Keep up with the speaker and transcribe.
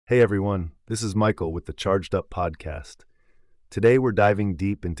Hey everyone, this is Michael with the Charged Up podcast. Today we're diving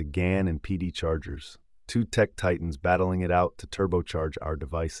deep into GaN and PD chargers, two tech titans battling it out to turbocharge our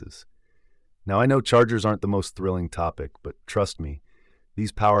devices. Now I know chargers aren't the most thrilling topic, but trust me,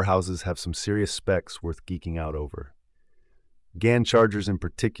 these powerhouses have some serious specs worth geeking out over. GaN chargers in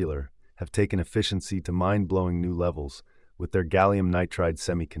particular have taken efficiency to mind-blowing new levels with their gallium nitride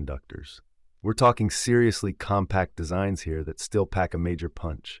semiconductors. We're talking seriously compact designs here that still pack a major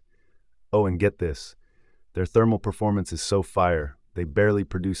punch. Oh, and get this, their thermal performance is so fire, they barely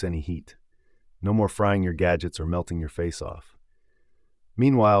produce any heat. No more frying your gadgets or melting your face off.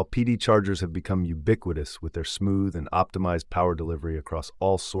 Meanwhile, PD chargers have become ubiquitous with their smooth and optimized power delivery across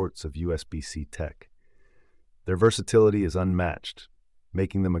all sorts of USB-C tech. Their versatility is unmatched,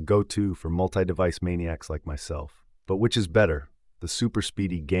 making them a go-to for multi-device maniacs like myself. But which is better, the super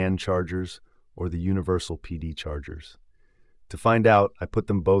speedy GaN chargers or the universal PD chargers? To find out, I put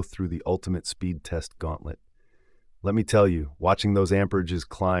them both through the ultimate speed test gauntlet. Let me tell you, watching those amperages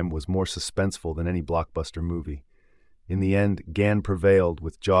climb was more suspenseful than any blockbuster movie. In the end, GaN prevailed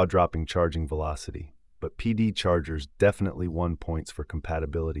with jaw-dropping charging velocity, but PD chargers definitely won points for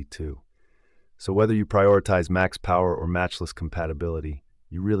compatibility too. So whether you prioritize max power or matchless compatibility,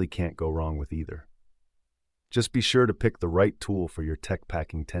 you really can't go wrong with either. Just be sure to pick the right tool for your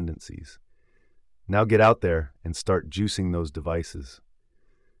tech-packing tendencies. Now get out there and start juicing those devices.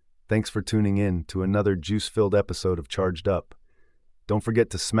 Thanks for tuning in to another juice-filled episode of Charged Up. Don't forget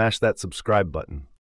to smash that subscribe button.